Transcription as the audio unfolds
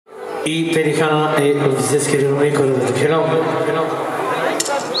I per i canali vi si scrivono un ricordo che no.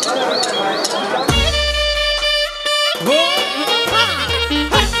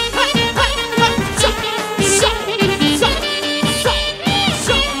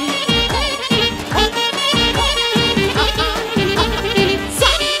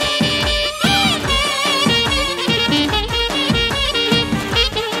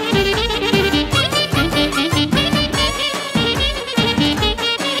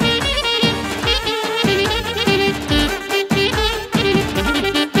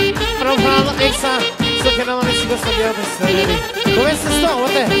 Come se sto,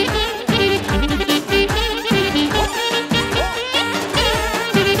 guarda?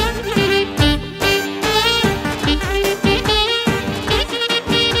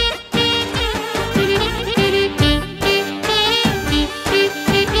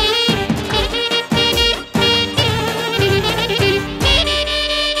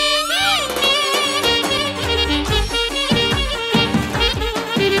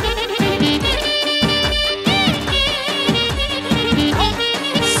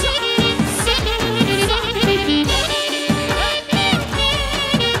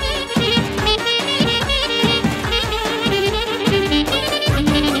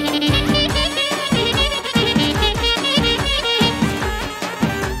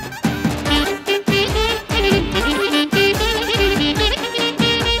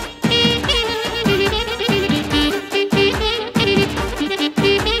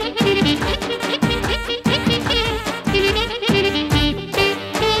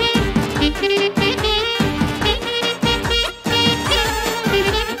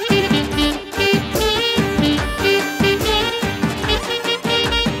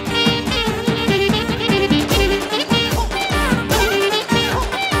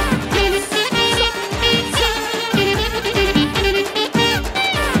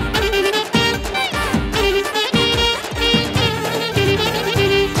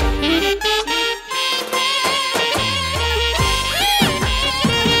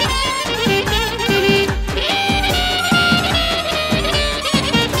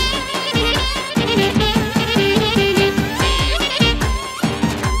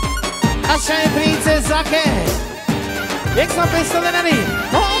 Jak są pensjonari?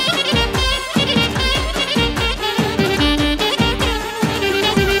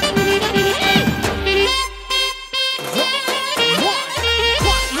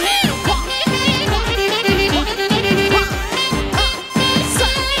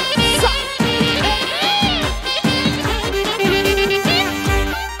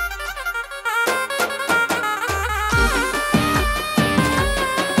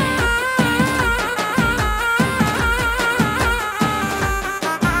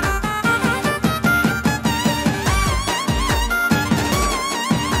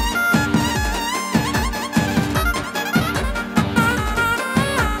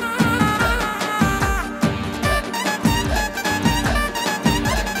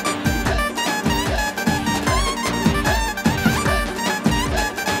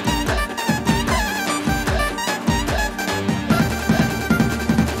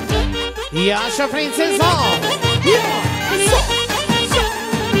 Jasza princesa!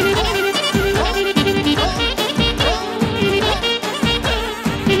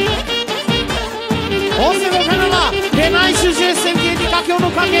 Osmo fenola, che najšuže sem vjeti kak je ono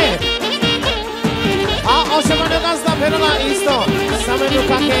kake. A Osmo ne gazda fenola isto, samo jedno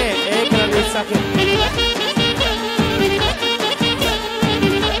kake, kraljica ke.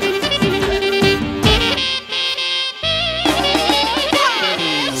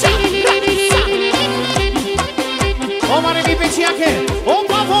 Omare mi peciake, o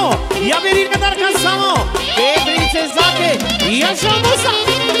papo, ja beri kadar kasamo, princezake, ja šamusa.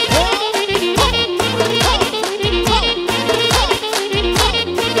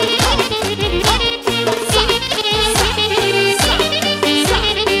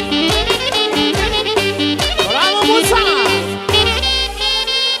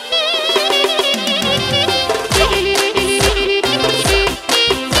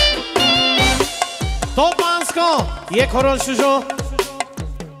 Je korol šužo.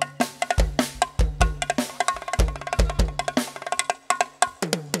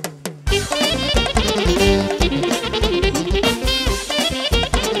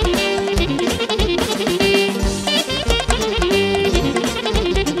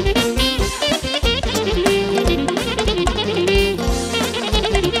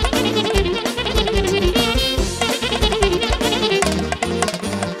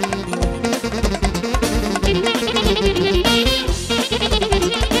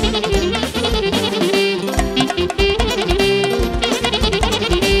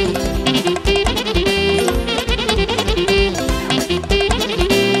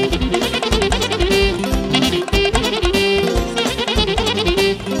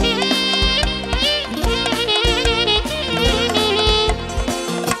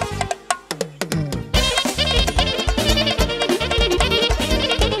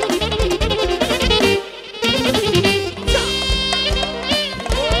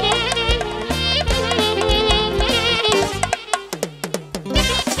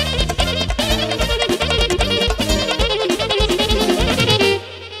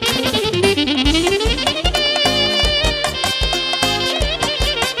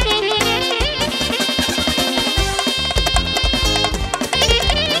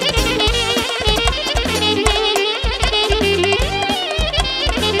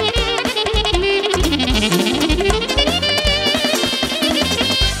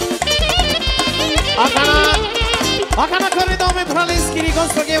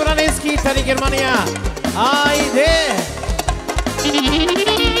 Italia, Germania. Haide!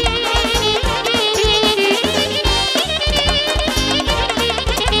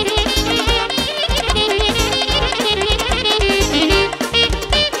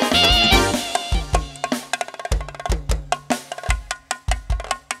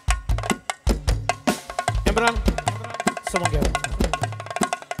 Emran, somos que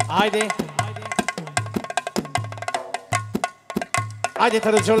Haide! Haide,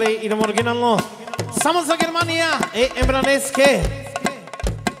 taro jolly, idem originalno. Samo za Germania e Embraneske.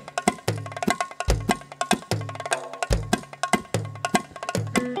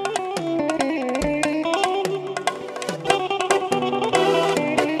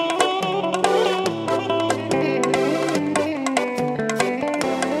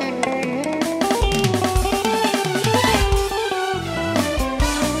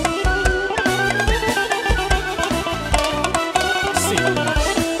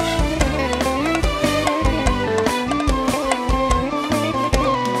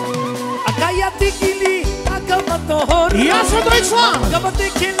 Ja sam Deutschland! Gabate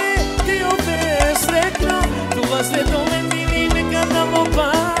kele, te ove sretno, tu vas ne domendili neka damo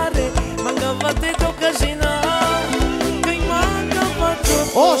pare, mangavate do casina, kaj mangavato.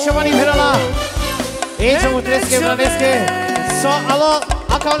 O, šamani Virala! Eđemo treske, Embraneske. So, alo,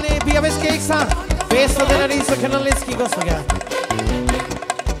 akalni bijaveske iksa. 500 denari su kanaliski, gospodja.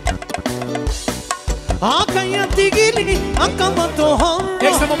 Akaya tigili, akamato honro.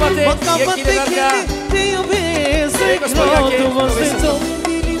 Ekstra mobate, jekine darga. Te obese, Poveke, no, vas se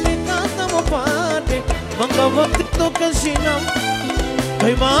tondili me cantamo parte. Mangavate to cashinam,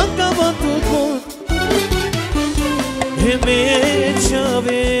 kai mangavato put. E me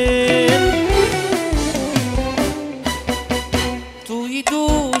chaven. Tu i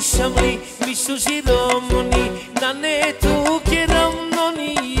dušamli, mi su žiromoni, da ne tu kjeram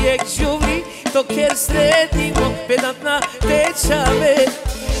noni ekžuvli, to kjer sredimo pedantna tečave.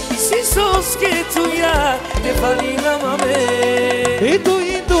 I si soske tu ja, ne fali na mame. E tu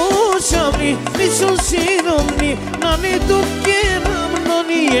i dušamni, mi su žiromni, da ne tu kjeram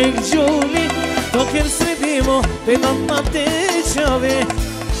noni ekžuvli, to kjer sredimo pedantna tečave.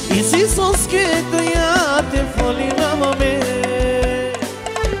 I si soske tu ja, te fali na mame.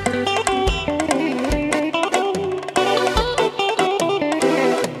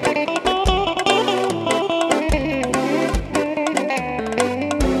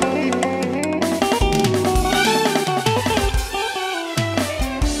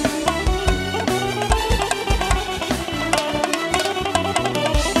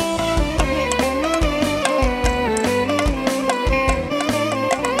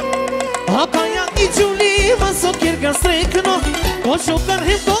 Strekno, ko sukar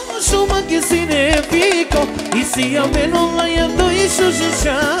hito, šuma kisine piko. I si ja menula jedno i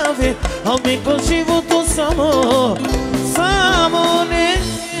šušešave, a mi ko životu samo ne.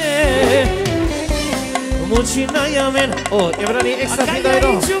 Mučina ja men. O, Embrani ekstra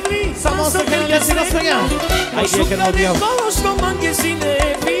fidajro. Samo se kanaliski gospodja. Ajde, kanal Bijav. Što mange sine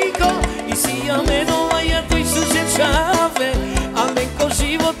piko, i si ja menula jedno i šušešave, a mi ko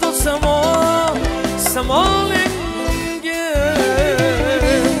životu samo ne.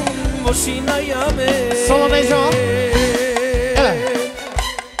 Mošina jame. Solo neđo. Ele.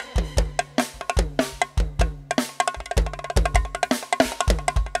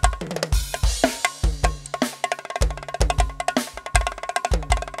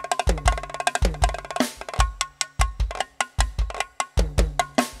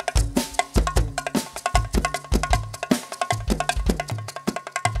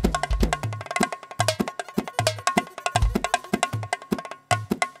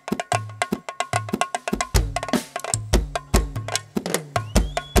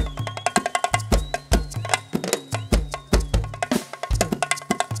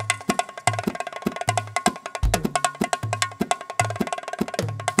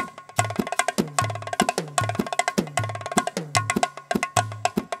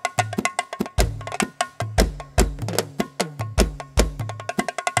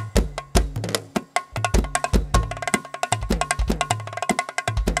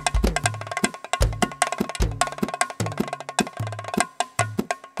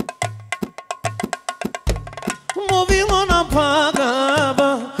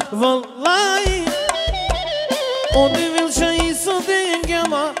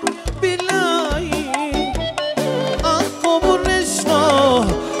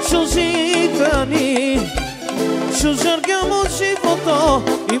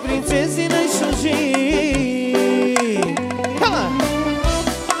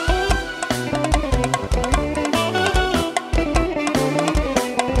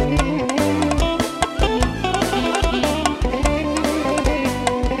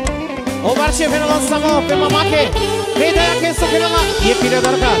 Ще фенала само пе мамаке. Пе да јаке со фенала. Е пире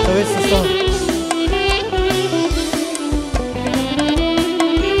дарка, тоа е со сто.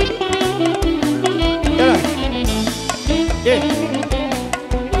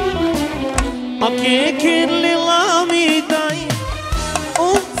 Ake kirli lamidai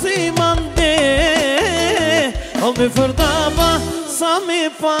Uzimande Ove fardaba Same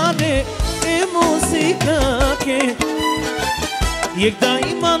pare E muzika ke Jek da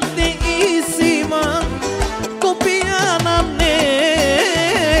imante isima Kopijana ne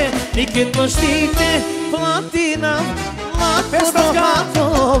Nikad më shtite Platina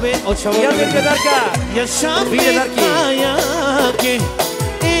Makove Ja vete darka. Ja šampe tajake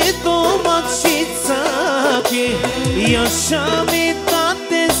E domaćicake Ja šami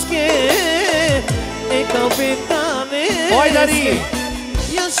tateske E kapetane Ojdari.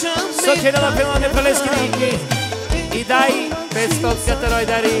 Ja šami Со фенала певане прелескини. И дай 500 катар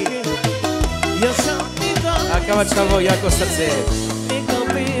ојдари. Ja šami А кавачкаво јако срце. E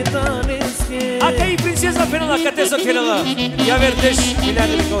kapetaneske А кај принцеза фенала кате со фенала. Ја вертеш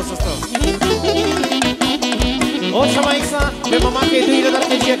милијади викао со сто. Очама икса, пе мамаке и дујде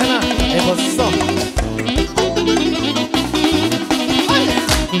дарке джијакана. Ево сто.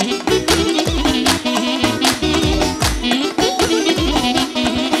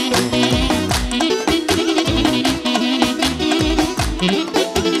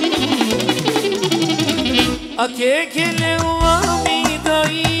 A kekele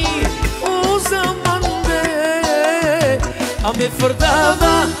uamidai uzamande A me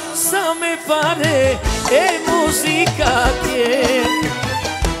fardava sa me pare e muzika ke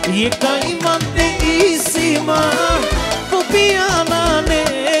Jek da imante isima Kopijana ne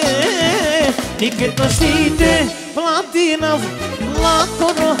Nikad më shtite Platina Lako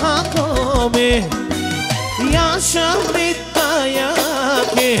rohakome Ja šami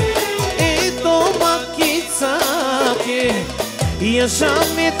tajake E domaćicake Ja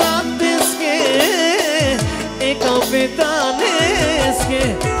šami tateske E kapetaneske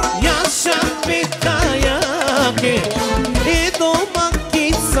Ja šami tajake E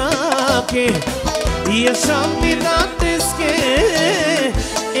domaćicake Ja šami tateske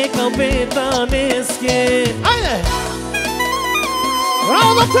E kapetaneske Ajde!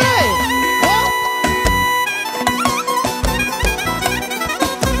 Round of three!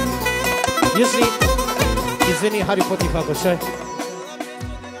 Если... Извини, Хари Потифа, кошай.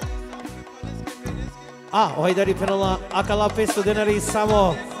 Ојдари пенала, акала 500 денари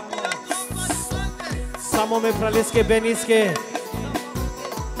само. Само ме пралеске бениске.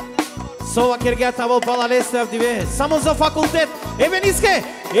 Сова кергјата во палалесте авдиве. Само за факултет. Бениске,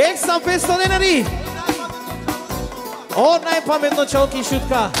 екстра 500 денари. О, најпаметно чалки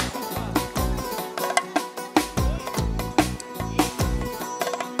шутка.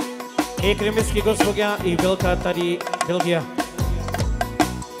 Кремески господја и Велка Тари Белгија.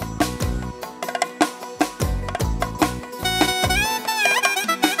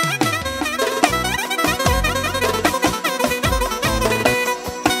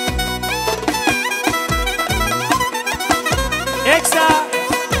 Екстра!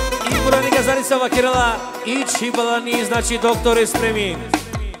 И Бураника Зарица вакирала и чибалани, значи доктор е спремен.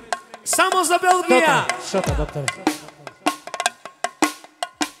 Само за Белгија. Шота, докторе.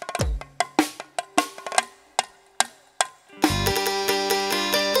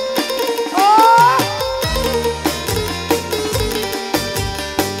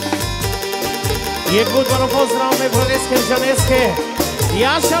 Je gudbano pozdravme Brodeske Žaneske.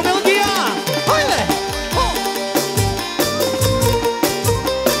 Jaša Belgija. Hajde!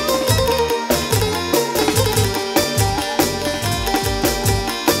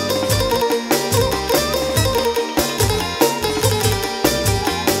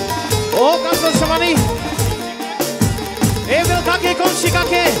 O, kako šamani. Evel kake, komši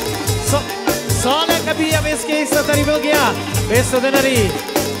kake. Sone kabija veske Satari Belgija. 500 denari.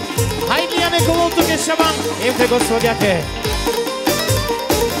 Hajde, ja neko voltu ke šaman. Imte gospodjake.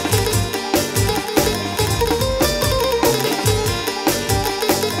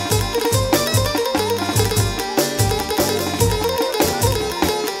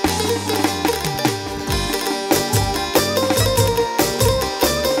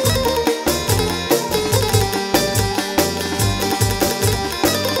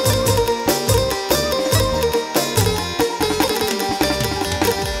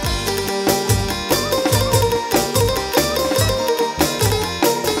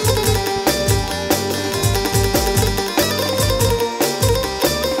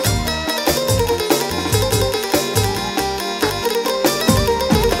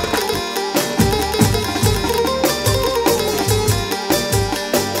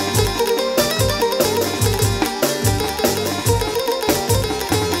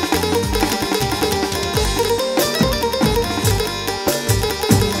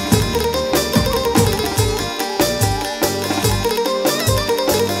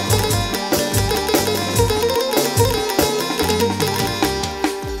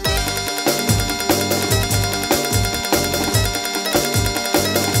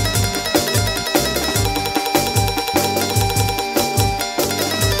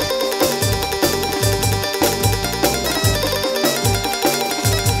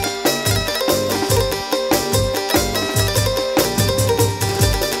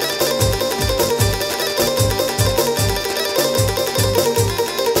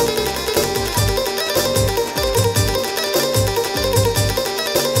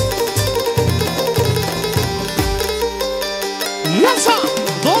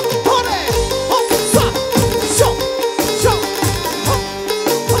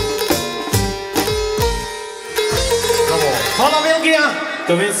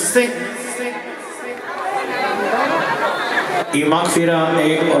 ste? I makfira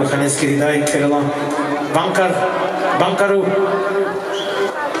e organizki daj kerala. Bankaru.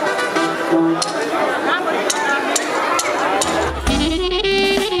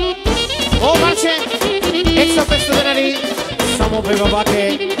 O, Marče, extra 500 dinari, samo pe babake,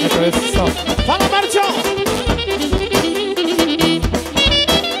 eto je 100. Hvala, Marčo!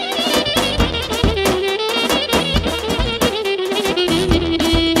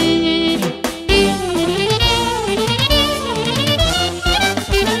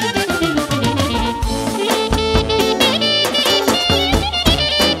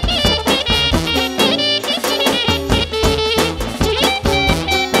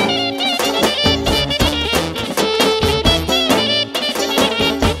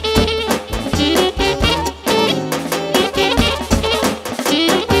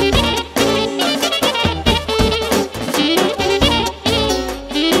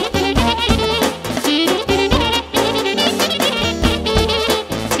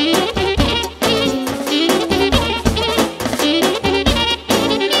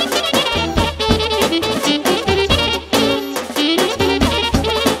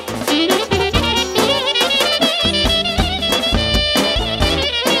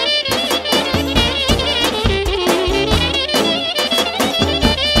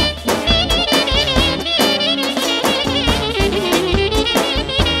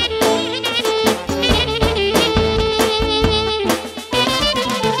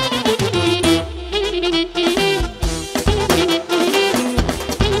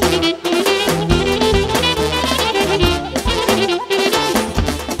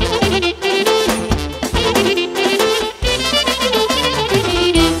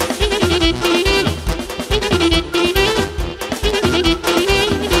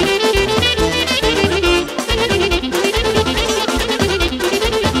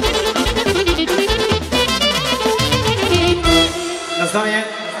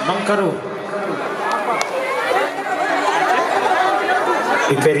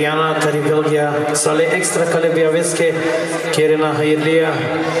 Imperiana, Taribelgia, Sale Extra Kalebiaveske, Kerena Haylia,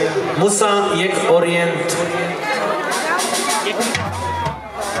 Musa Jek Orient.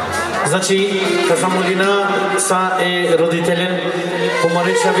 Znači, Kazamulina sa roditeljen,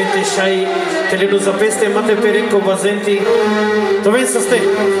 Pomareća vete šaj, telenu za peste, mate perenko bazenti, to ven sa ste.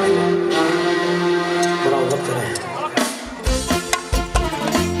 Bravo, doktore.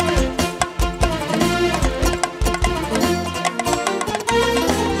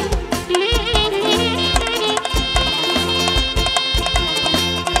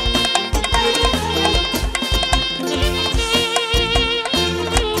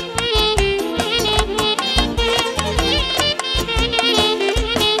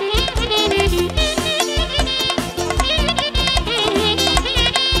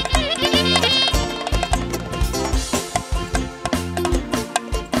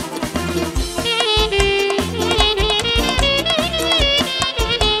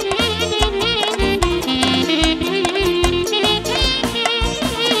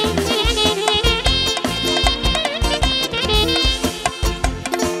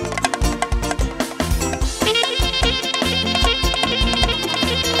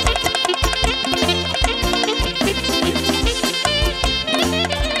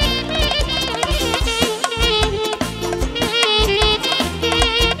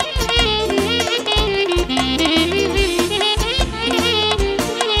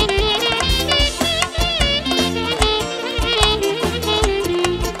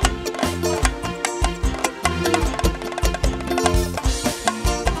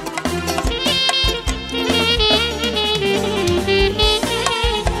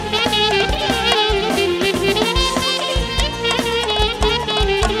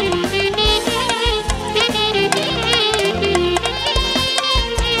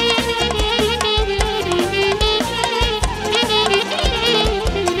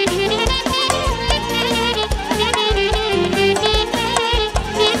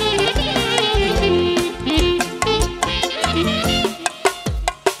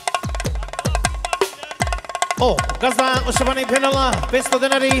 Gazda, oševani penala, 500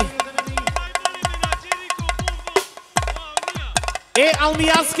 dinari.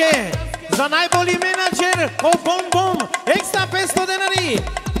 Almijaske, za najbolji menadžer, bom, ekstra 500 dinari.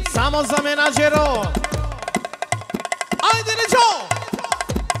 Samo za menadžero. Ajde, Ređo!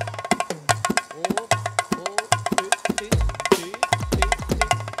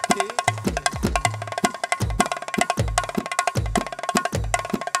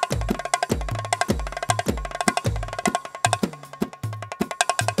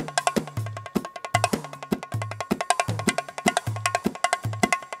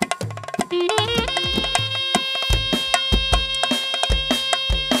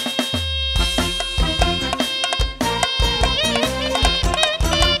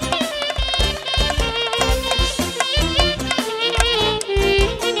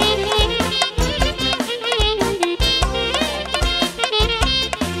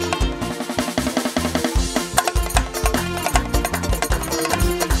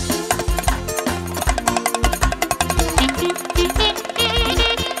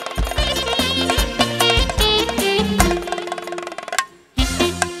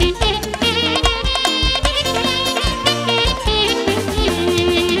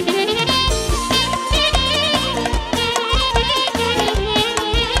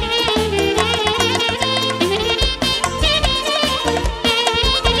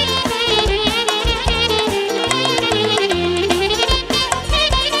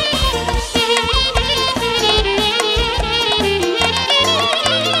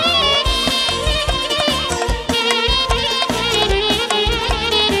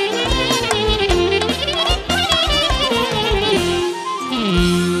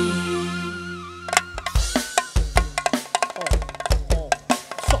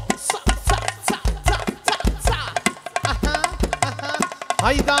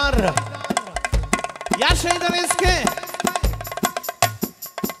 AJDAR. Jaše Idareske.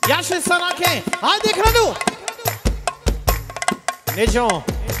 Jaše Sarake. Ajde Kranu. Neđo,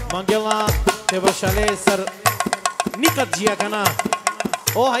 Mangela, te vršale sar nikad džija kana.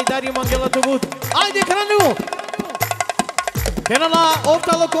 O, AJDAR Mangela to bud. Ajde Kranu. Penala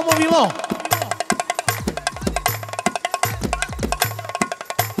ortalo como vilo.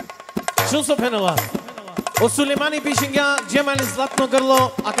 Što su penala? O Sulemani Bišinga, džemali zlatno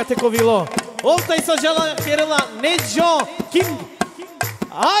grlo, a kad teko vilo. Ovta i sađala kjerila Neđo King.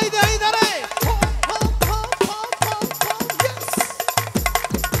 Ajde, AJDARe!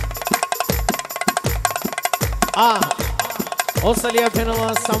 A, ostalija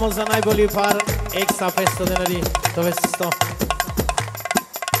penala samo za najbolji par, ekstra 500 denari, to već 100.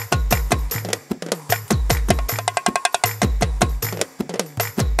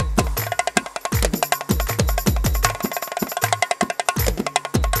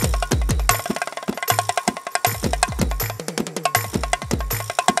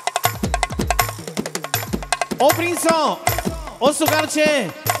 O princo, o sukarče,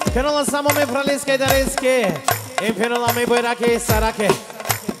 penala samo me praleske i dareske, em penala me bojrake i sarake.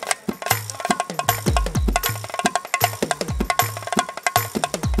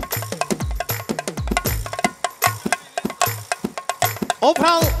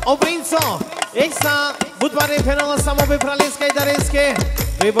 O princo, ekstra, budbare penala samo me praleske i dareske,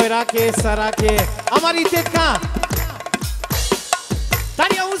 me bojrake i sarake. Amari tetka,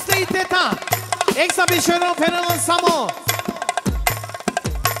 Tarja uste i teta. Ekstra bišero penala samo.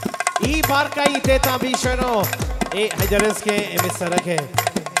 I barka i teta bišero. I hajdareske eme sarake.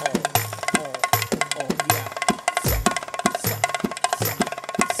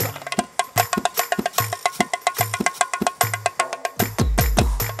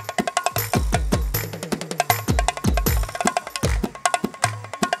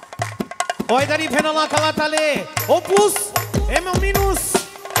 O AJDAR penala kalatale. O plus, eme minus.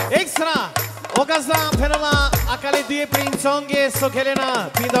 Ekstra. O gazda penala akale duje princonge sokelena.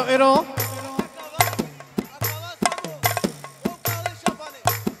 Pinda euro.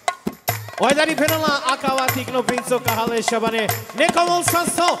 O AJDAR penala akava tikno princo kahale šabane. Nekomol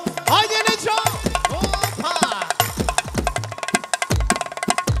sanso. Ajde Neđo. Opa.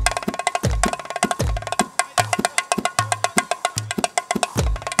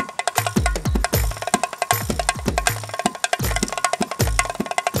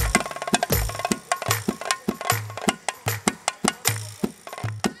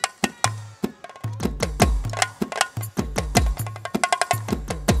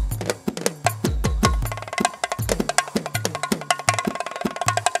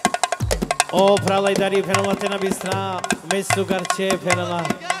 O prala AJDAR penala tena bistra. Me sukarče penala.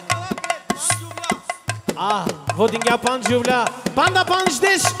 A, vodinga pan žuvlja. Panda pan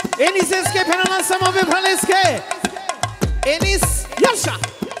ždeš. Enis eske penala samo be praleske. Enis Jaša.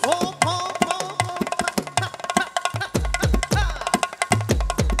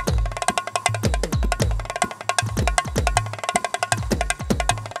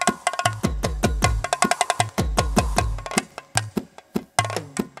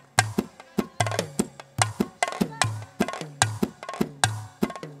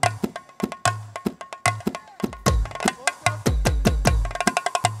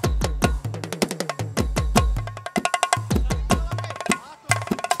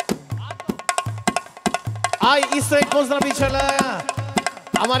 Aj, isto je pozdraví čelaja.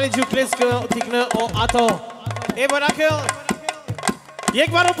 Amare džuklesko tikne o ato. Evo rakel.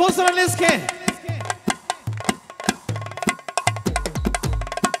 Jekvaro pozdravleske.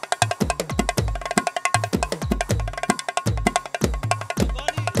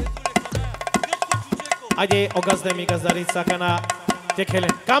 Ajde, o gazde mi gazdarica kana tekele.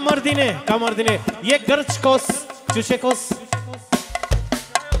 Kamardine. Je grčkos, čučekos.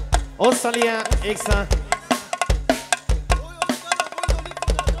 Ostalija ekstra.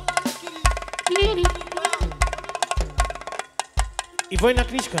 I vojna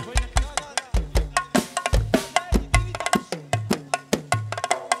knižka.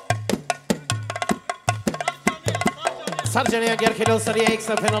 Sarđanija Gerhidel Sarija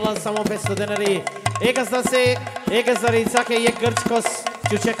ekstra penala samo 500 denari. Egazda se, egazdari cake je grčkos,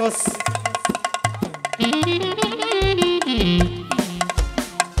 čučekos.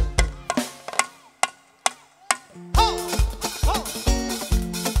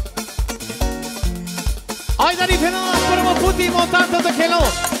 AJDAR penala prvo puti montaza do kelo.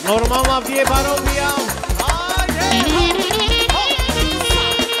 Normalna vje barobija. Ajde!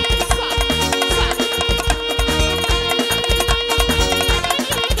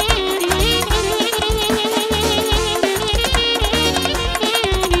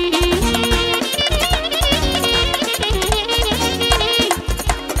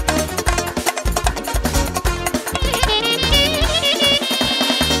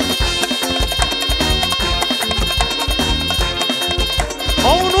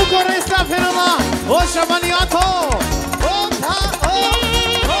 O șamaniato!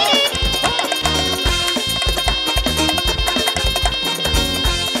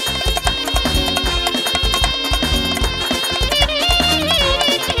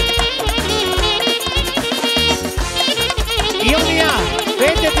 Ionia,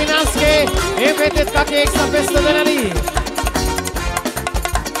 vedete dinasche e vedete kakve eksa pesto denari.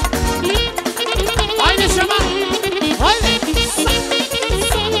 Haydi şaman! Haydi!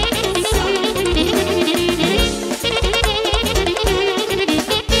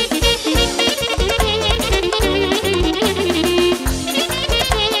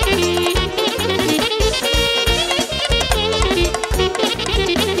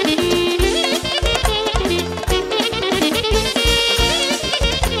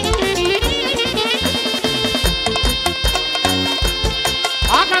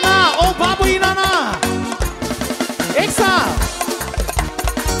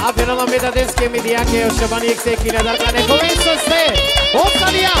 Apena meta deske media ke shabani ekse kine dar kane comienzo se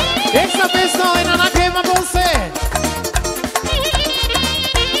ostalia eksa pesto en anake magonse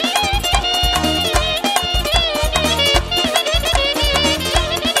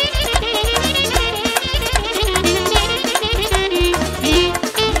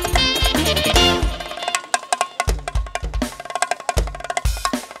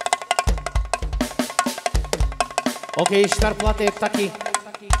Okay, star plate taki.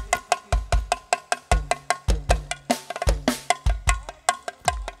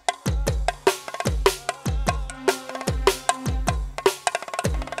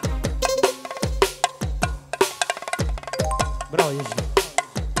 Bravo, Jerzy.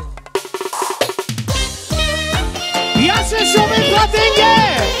 Ja się szumę platyngie!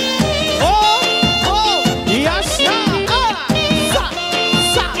 O! Jasna!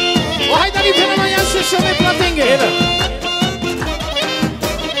 Sa! O, hajdani pianoma, ja się szumę platyngie!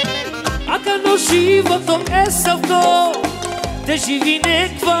 Aka no životom esavno, te živi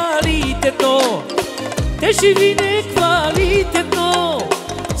nekvalitetno, te živi nekvalitetno,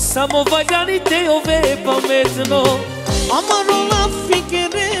 samo valjanite ove pametno. Amarola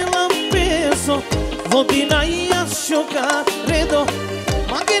fikerela peso, vodina ja šoka redo,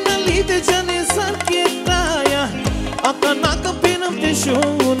 magena lite jane sarketaja, aka naka penam te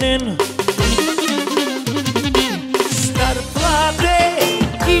šunen. Star plate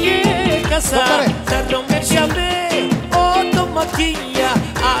je kasa, taro me čave, otomakija,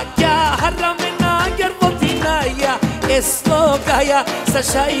 a ja haramena jarvodinaja, eslogaja,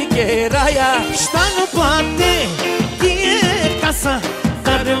 sašaj geraja. Štano plate je kasa,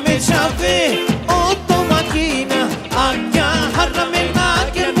 taro me čave, otomakina, a ja haramena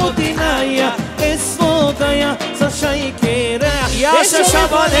jarvodinaja, eslogaja, sašaj geraja. Ja se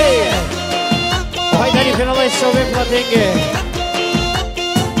šabane! Hajdani penala šove platenge.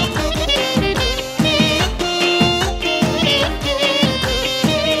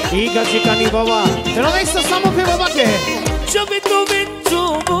 Iga čikani baba, penala eksta samo pe babake. Čovjeko venčo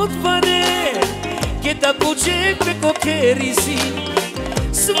odvane, keda buđe preko kerisi,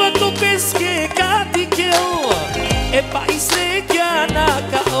 svako peske katikeo, e pa i sreća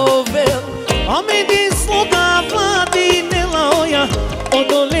naka ovel. A meni sloga vladi nelaoja,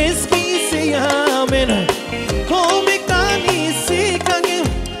 odoleski se jamen. Kome kani se kage,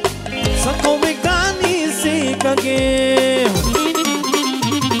 sa kome kani se kage.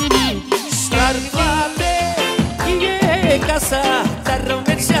 Star plate je kasa, taro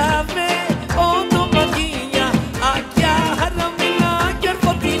me čave, otomakinja, a ja haramina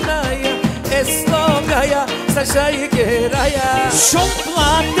jarvodinaja, eslogaja, sašaj geraja. Šom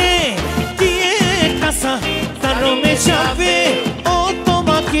plate je kasa, taro me čave,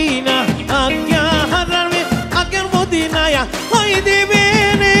 otomakina, a ja haramina jarvodinaja. Hajde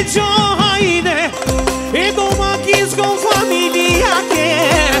bene čo, hajde, e domakinskom familijake.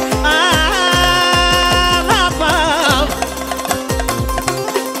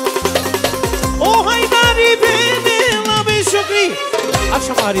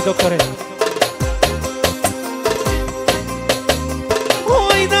 Achamari, dottore.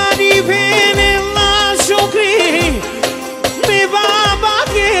 Oi, dani bene la shokri, me baba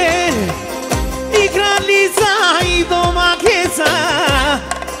che i graniza i doma cheza.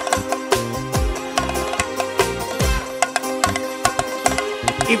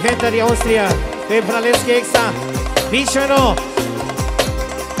 Inventari Austria, pe Braleski Exa, Bišeno.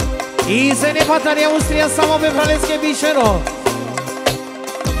 I se ne patari Austria, samo pe Braleski Bišeno.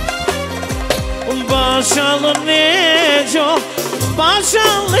 Başalı neco,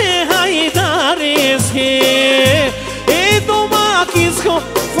 başalı haydariski, e domakisko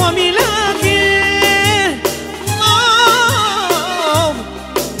familaki.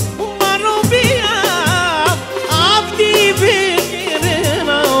 Marubia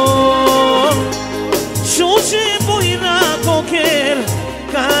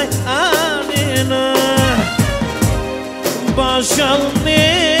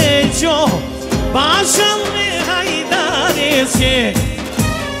ce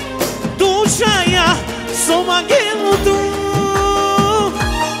dușaia s-o maghelu tu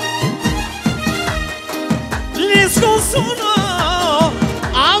le sconsono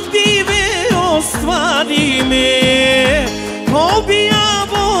altive o stvari me obia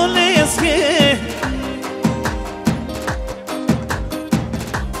voleske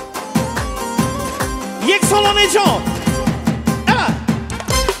Jek solo neđo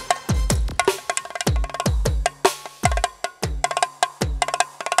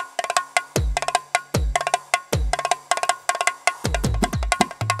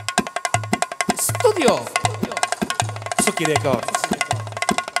CukiRecords.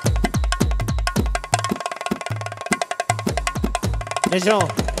 Neđo,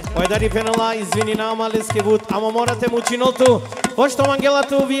 ojdari penala, izvini nama, leske vut, amo morate mučinotu, pošto mangela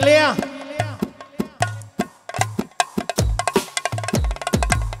tu vilea.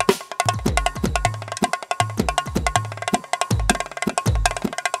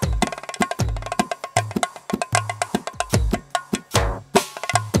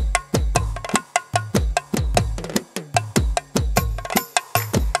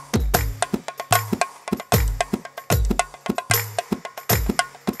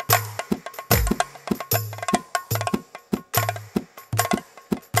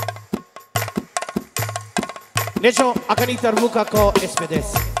 Neđo, akanitar vuka ko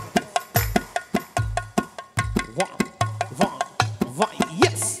SPS.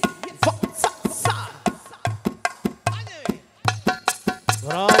 Yes! Sa!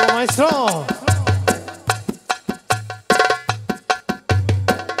 Bravo, maestro!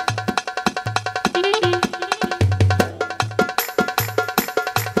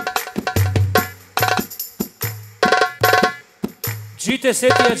 Gite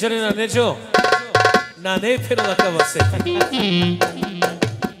seti ađerina, Neđo. Na ne pero la cava seti.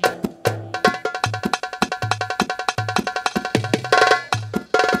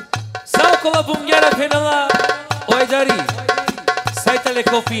 Sao kola bungyara penala ojdari. Sajtale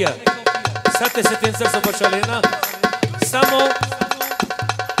kopija. Sate se tencar sa počalena.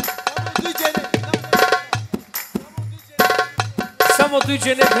 Samo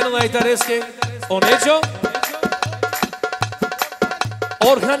duđene penala ojdareske. Oneđo.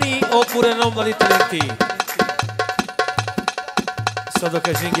 Orhani okureno mladi talenti.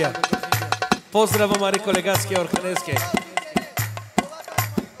 Sodoka Žingja. Pozdravo mari kolegatske orhaneske.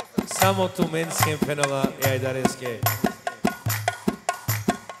 Samo tumenske penala i ajdareske.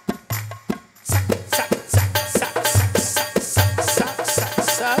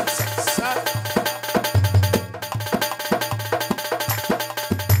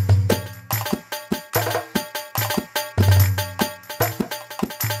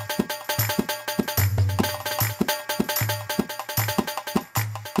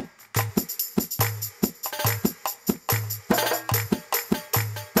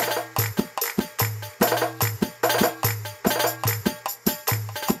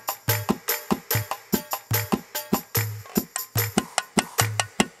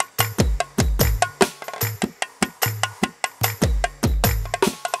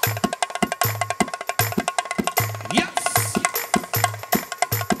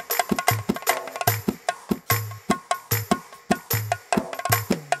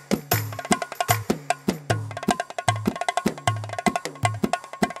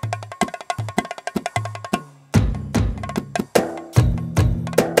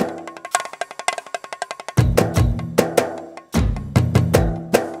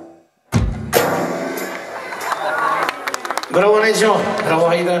 Bravo Neđo, bravo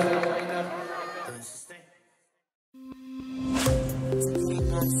AJDAR.